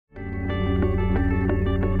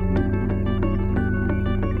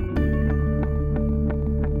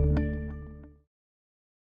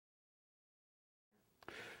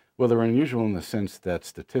Well, they're unusual in the sense that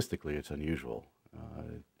statistically it's unusual.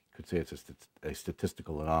 You could say it's a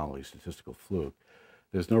statistical anomaly, statistical fluke.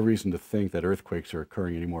 There's no reason to think that earthquakes are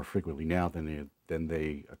occurring any more frequently now than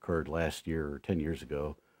they occurred last year or 10 years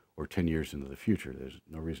ago or 10 years into the future. There's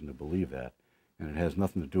no reason to believe that. And it has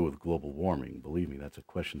nothing to do with global warming. Believe me, that's a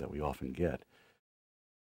question that we often get.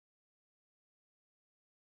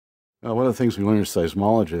 One of the things we learn as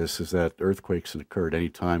seismologists is that earthquakes can occur at any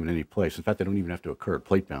time in any place. In fact, they don't even have to occur at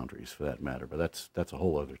plate boundaries for that matter, but that's a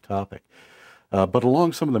whole other topic. But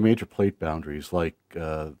along some of the major plate boundaries, like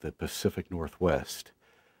the Pacific Northwest,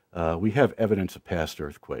 we have evidence of past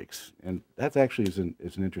earthquakes, and that actually is an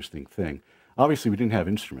interesting thing. Obviously, we didn't have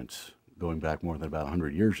instruments going back more than about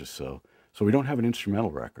 100 years or so, so we don't have an instrumental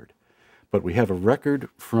record. But we have a record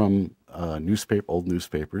from old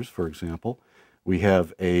newspapers, for example. We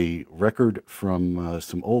have a record from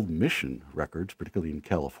some old mission records, particularly in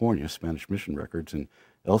California, Spanish mission records, and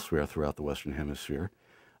elsewhere throughout the Western Hemisphere.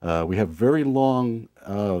 We have very long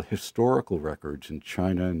historical records in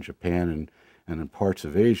China and Japan and in parts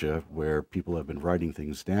of Asia where people have been writing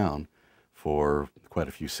things down for quite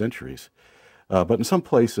a few centuries. But in some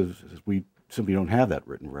places, we simply don't have that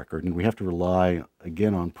written record, and we have to rely,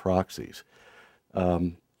 again, on proxies. There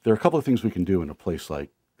are a couple of things we can do in a place like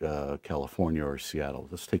California or Seattle.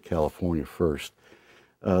 Let's take California first.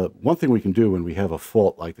 One thing we can do when we have a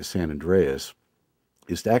fault like the San Andreas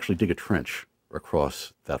is to actually dig a trench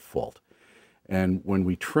across that fault. And when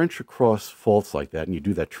we trench across faults like that, and you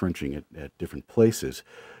do that trenching at different places,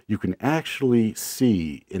 you can actually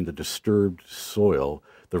see in the disturbed soil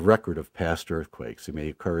the record of past earthquakes. They may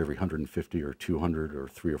occur every 150 or 200 or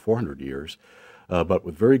 300 or 400 years, but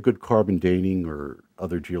with very good carbon dating or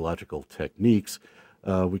other geological techniques,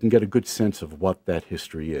 we can get a good sense of what that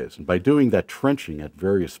history is. And by doing that trenching at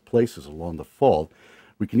various places along the fault,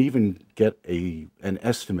 we can even get an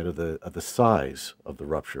estimate of the size of the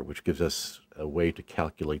rupture, which gives us a way to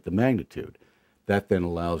calculate the magnitude. That then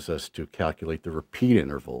allows us to calculate the repeat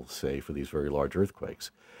interval, say, for these very large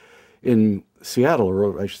earthquakes. In Seattle,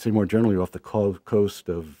 or I should say more generally off the coast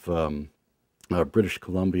of British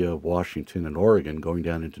Columbia, Washington, and Oregon, going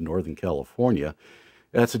down into Northern California,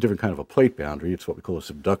 that's a different kind of a plate boundary. It's what we call a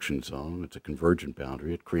subduction zone. It's a convergent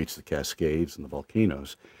boundary. It creates the Cascades and the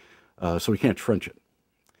volcanoes. So we can't trench it.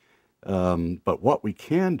 But what we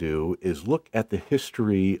can do is look at the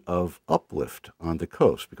history of uplift on the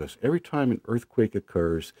coast, because every time an earthquake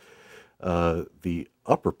occurs, the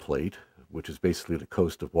upper plate, which is basically the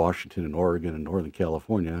coast of Washington and Oregon and Northern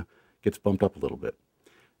California, gets bumped up a little bit.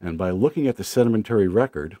 And by looking at the sedimentary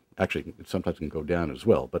record, actually, it sometimes can go down as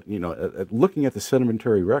well, but, looking at the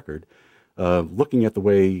sedimentary record, looking at the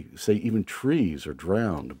way, say, even trees are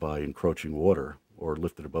drowned by encroaching water or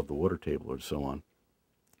lifted above the water table or so on,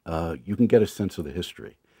 you can get a sense of the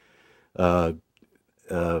history.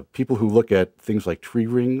 People who look at things like tree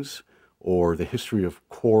rings or the history of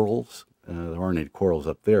corals, there aren't any corals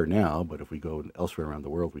up there now, but if we go elsewhere around the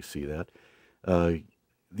world, we see that.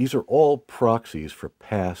 These are all proxies for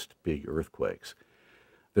past big earthquakes.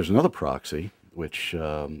 There's another proxy, which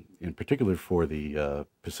in particular for the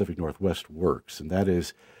Pacific Northwest works, and that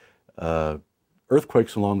is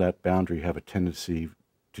earthquakes along that boundary have a tendency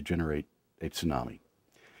to generate a tsunami.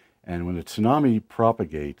 And when a tsunami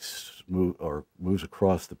propagates or moves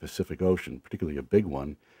across the Pacific Ocean, particularly a big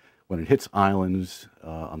one, when it hits islands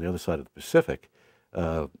on the other side of the Pacific,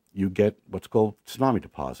 you get what's called tsunami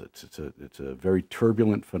deposits. It's a very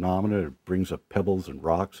turbulent phenomenon. It brings up pebbles and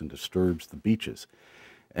rocks and disturbs the beaches.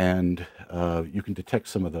 And you can detect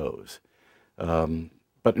some of those.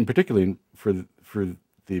 But in particular, for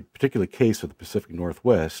the particular case of the Pacific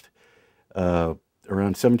Northwest,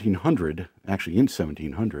 around 1700, actually in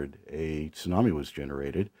 1700, a tsunami was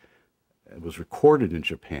generated. It was recorded in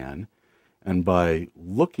Japan. And by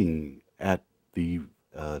looking at the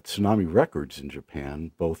tsunami records in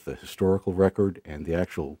Japan, both the historical record and the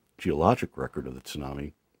actual geologic record of the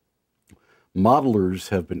tsunami, modelers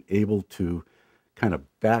have been able to kind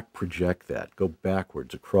of back project that, go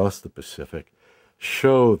backwards across the Pacific,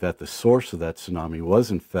 show that the source of that tsunami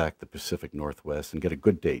was in fact the Pacific Northwest, and get a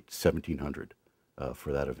good date, 1700,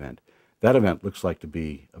 for that event. That event looks like to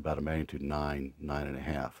be about a magnitude 9,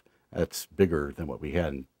 9.5. That's bigger than what we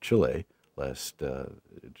had in Chile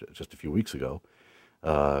just a few weeks ago.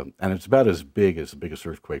 And it's about as big as the biggest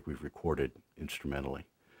earthquake we've recorded instrumentally.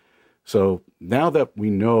 So now that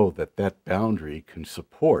we know that that boundary can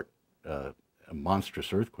support a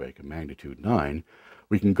monstrous earthquake, a magnitude 9,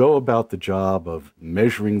 we can go about the job of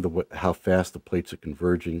measuring how fast the plates are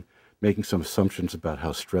converging, making some assumptions about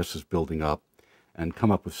how stress is building up, and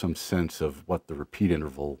come up with some sense of what the repeat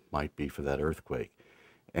interval might be for that earthquake.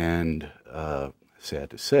 And sad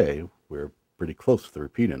to say, we're pretty close to the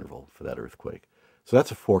repeat interval for that earthquake. So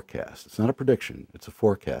that's a forecast. It's not a prediction, it's a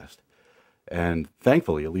forecast. And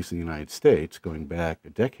thankfully, at least in the United States, going back a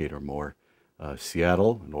decade or more,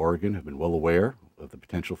 Seattle and Oregon have been well aware of the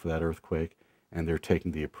potential for that earthquake, and they're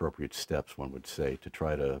taking the appropriate steps, one would say, to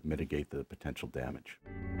try to mitigate the potential damage.